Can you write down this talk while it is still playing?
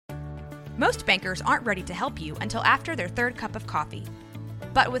Most bankers aren't ready to help you until after their third cup of coffee.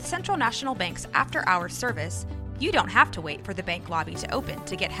 But with Central National Bank's after-hours service, you don't have to wait for the bank lobby to open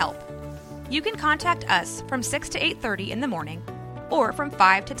to get help. You can contact us from 6 to 8:30 in the morning or from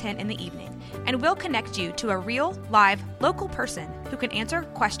 5 to 10 in the evening, and we'll connect you to a real, live, local person who can answer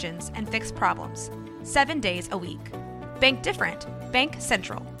questions and fix problems 7 days a week. Bank different. Bank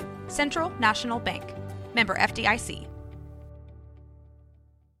Central. Central National Bank. Member FDIC.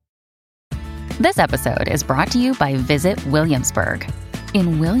 This episode is brought to you by Visit Williamsburg.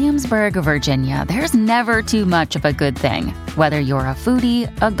 In Williamsburg, Virginia, there's never too much of a good thing. Whether you're a foodie,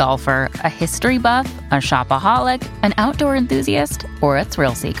 a golfer, a history buff, a shopaholic, an outdoor enthusiast, or a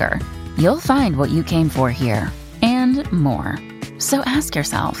thrill seeker, you'll find what you came for here and more. So ask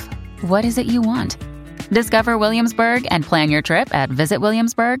yourself, what is it you want? Discover Williamsburg and plan your trip at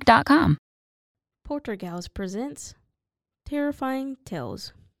visitwilliamsburg.com. Portergals presents Terrifying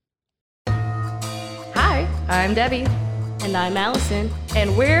Tales. Hi, I'm Debbie. And I'm Allison.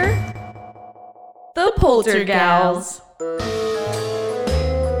 And we're the Poltergals.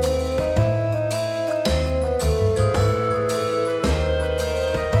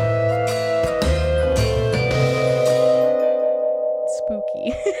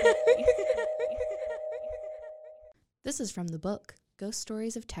 Spooky. This is from the book Ghost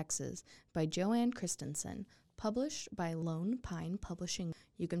Stories of Texas by Joanne Christensen, published by Lone Pine Publishing.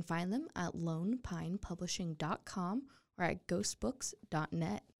 You can find them at lonepinepublishing.com or at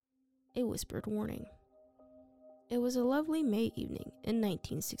ghostbooks.net. A whispered warning. It was a lovely May evening in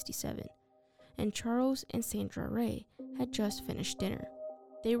 1967, and Charles and Sandra Ray had just finished dinner.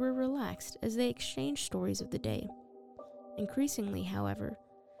 They were relaxed as they exchanged stories of the day. Increasingly, however,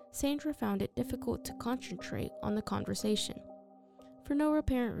 Sandra found it difficult to concentrate on the conversation. For no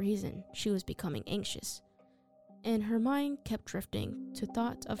apparent reason, she was becoming anxious, and her mind kept drifting to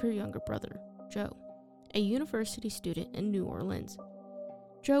thoughts of her younger brother, Joe, a university student in New Orleans.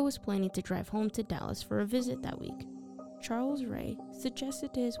 Joe was planning to drive home to Dallas for a visit that week. Charles Ray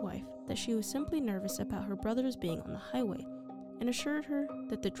suggested to his wife that she was simply nervous about her brothers being on the highway and assured her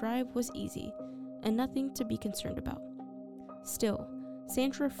that the drive was easy and nothing to be concerned about. Still,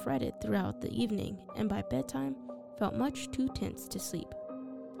 Sandra fretted throughout the evening and by bedtime felt much too tense to sleep.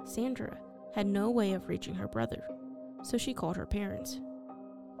 Sandra had no way of reaching her brother, so she called her parents.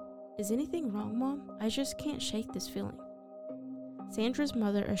 "Is anything wrong, Mom? I just can't shake this feeling." Sandra's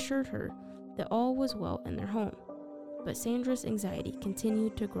mother assured her that all was well in their home, but Sandra's anxiety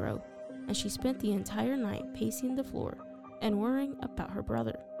continued to grow, and she spent the entire night pacing the floor and worrying about her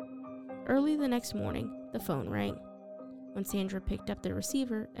brother. Early the next morning, the phone rang. When Sandra picked up the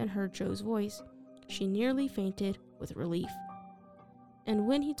receiver and heard Joe's voice, she nearly fainted with relief. And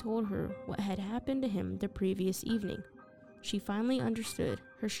when he told her what had happened to him the previous evening, she finally understood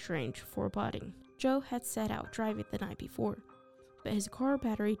her strange foreboding. Joe had set out driving the night before, but his car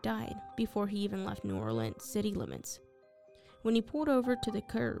battery died before he even left New Orleans city limits. When he pulled over to the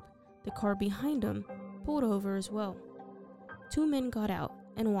curb, the car behind him pulled over as well. Two men got out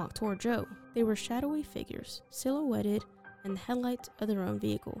and walked toward Joe. They were shadowy figures, silhouetted in the headlights of their own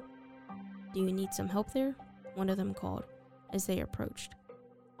vehicle. "Do you need some help there?" one of them called as they approached.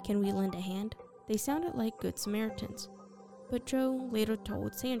 "Can we lend a hand?" They sounded like good Samaritans, but Joe later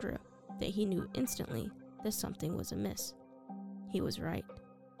told Sandra that he knew instantly that something was amiss. He was right.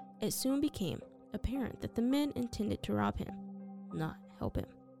 It soon became apparent that the men intended to rob him, not help him.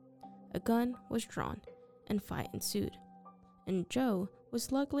 A gun was drawn and fight ensued, and Joe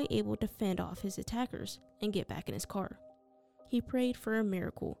was luckily able to fend off his attackers and get back in his car. He prayed for a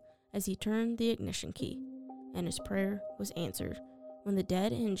miracle as he turned the ignition key, and his prayer was answered when the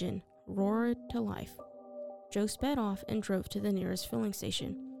dead engine roared to life. Joe sped off and drove to the nearest filling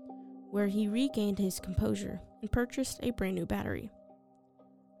station, where he regained his composure and purchased a brand new battery.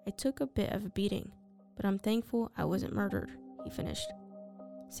 "I took a bit of a beating, but I'm thankful I wasn't murdered," he finished.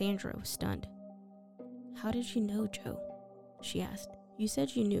 Sandra was stunned. "How did you know, Joe?" she asked. "You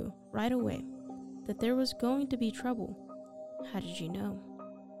said you knew right away that there was going to be trouble. How did you know?"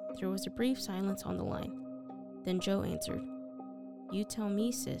 There was a brief silence on the line. Then Joe answered. "You tell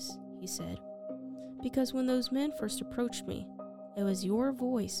me, sis," he said. "Because when those men first approached me, it was your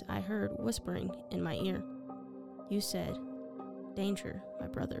voice I heard whispering in my ear. You said, 'Danger, my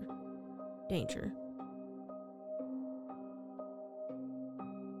brother, danger.'"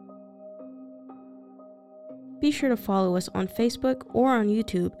 Be sure to follow us on Facebook or on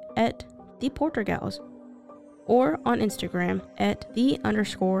YouTube at The Poltergals, or on Instagram at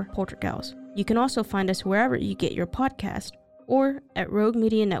 @the_Poltergals. You can also find us wherever you get your podcast or at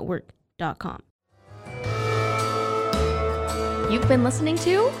roguemedianetwork.com. You've been listening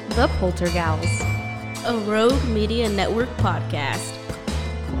to The Poltergals, a Rogue Media Network podcast.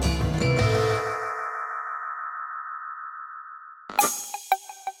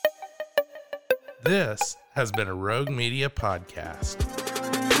 This has been a Rogue Media podcast.